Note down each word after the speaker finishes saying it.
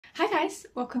Hi guys,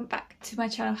 welcome back to my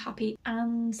channel Happy,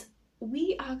 and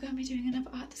we are going to be doing another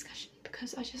art discussion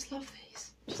because I just love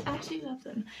these. Just absolutely love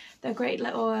them. They're a great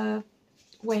little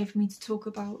way for me to talk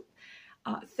about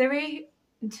art theory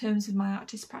in terms of my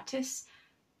artist practice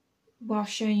while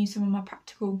showing you some of my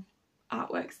practical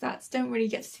artworks that don't really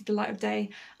get to see the light of day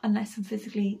unless I'm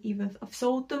physically either I've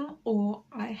sold them or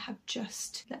I have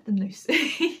just let them loose.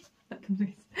 Let them loose,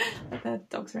 like the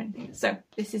dogs or anything. So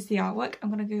this is the artwork. I'm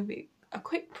going to give you a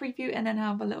quick preview and then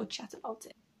have a little chat about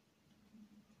it.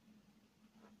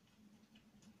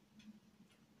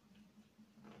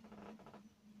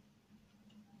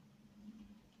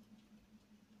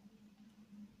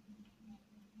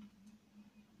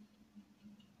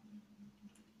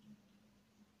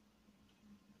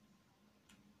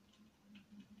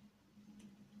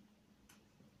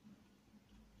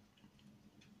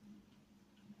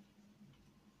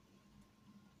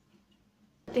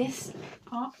 This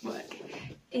artwork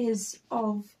is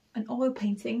of an oil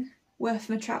painting worth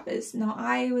Matravers. Now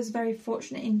I was very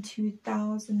fortunate in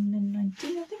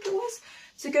 2019, I think it was,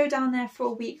 to go down there for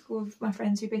a week with my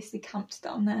friends who basically camped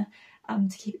down there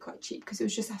to keep it quite cheap because it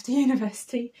was just after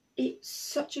university. It's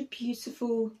such a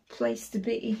beautiful place to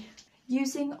be.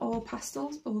 Using oil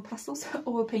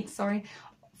paints, sorry,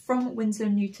 from Winsor &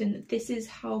 Newton, this is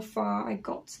how far I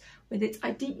got with it.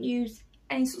 I didn't use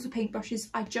any sorts of paintbrushes.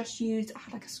 I had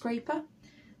like a scraper,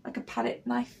 like a palette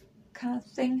knife kind of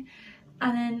thing,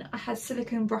 and then I had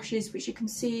silicone brushes, which you can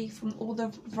see from all the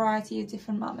variety of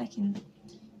different mark making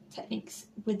techniques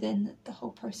within the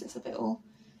whole process of it all.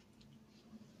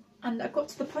 And I got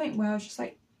to the point where I was just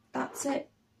like, that's it,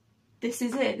 this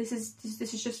is it, this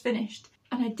is just finished.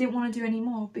 And I didn't want to do any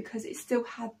more because it still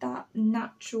had that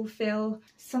natural feel.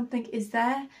 Something is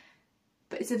there,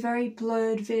 but it's a very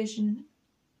blurred vision,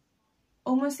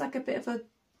 almost like a bit of a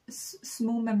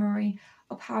small memory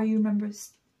of how you remember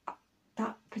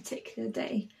that particular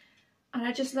day. And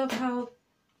I just love how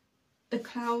the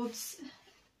clouds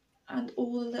and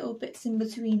all the little bits in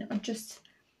between are just,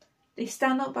 they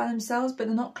stand up by themselves, but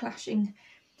they're not clashing.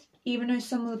 Even though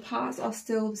some of the parts are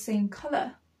still the same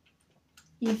colour,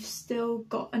 you've still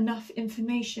got enough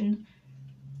information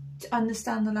to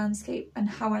understand the landscape and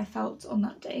how I felt on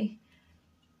that day.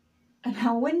 And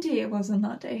how windy it was on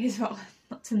that day as well,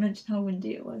 not to mention how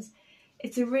windy it was.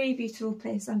 It's a really beautiful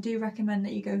place. I do recommend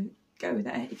that you go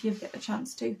there if you get the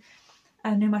chance to,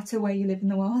 no matter where you live in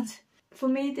the world. For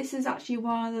me, this is actually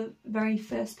one of the very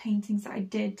first paintings that I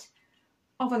did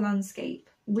of a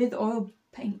landscape with oil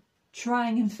paint,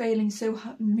 trying and failing so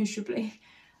miserably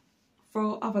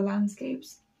for other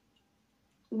landscapes.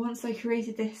 Once I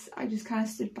created this, I just kind of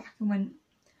stood back and went,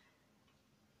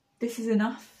 this is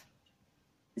enough.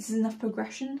 This is enough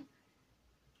progression,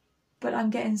 but I'm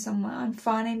getting somewhere. I'm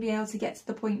finally being able to get to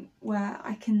the point where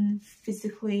I can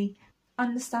physically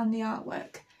understand the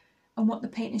artwork and what the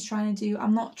paint is trying to do.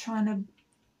 I'm not trying to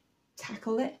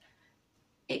tackle it.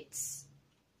 It's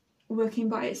working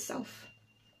by itself.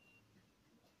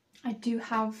 I do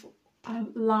have a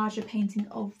larger painting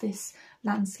of this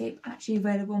landscape actually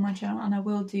available on my channel, and I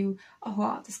will do a whole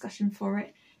art discussion for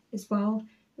it as well,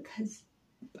 because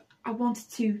I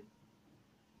wanted to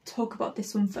talk about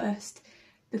this one first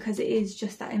because it is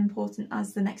just that important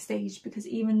as the next stage, because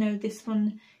even though this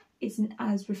one isn't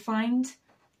as refined,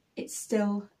 it's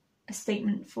still a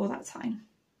statement for that time.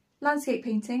 Landscape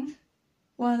painting,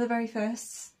 one of the very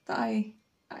firsts that I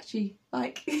actually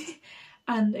like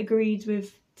and agreed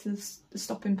with to the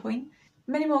stopping point.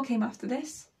 Many more came after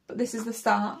this, but this is the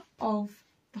start of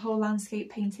the whole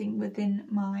landscape painting within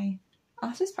my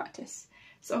artist practice.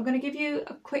 So I'm going to give you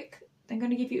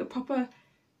a proper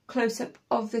close-up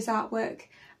of this artwork.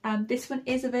 This one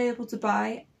is available to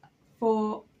buy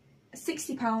for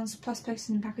 £60 plus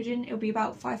postage and packaging. It'll be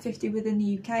about £5.50 within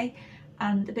the UK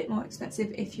and a bit more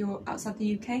expensive if you're outside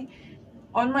the UK.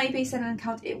 On my eBay selling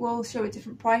account it will show a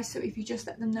different price, so if you just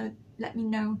let me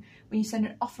know when you send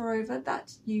an offer over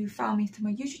that you found me through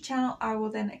my YouTube channel, I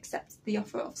will then accept the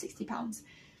offer of £60.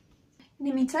 In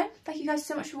the meantime, thank you guys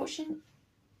so much for watching.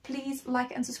 Please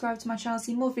like and subscribe to my channel to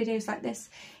see more videos like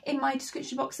this. In my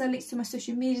description box there are links to my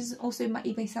social medias and also my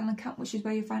eBay selling account, which is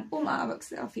where you'll find all my artworks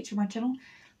that I'll feature on my channel,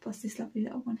 plus this lovely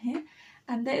little one here.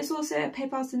 And there is also a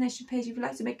PayPal donation page. If you'd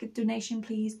like to make a donation,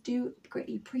 please do,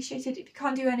 greatly appreciate it. If you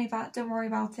can't do any of that, don't worry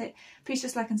about it. Please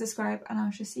just like and subscribe, and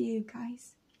I shall see you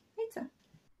guys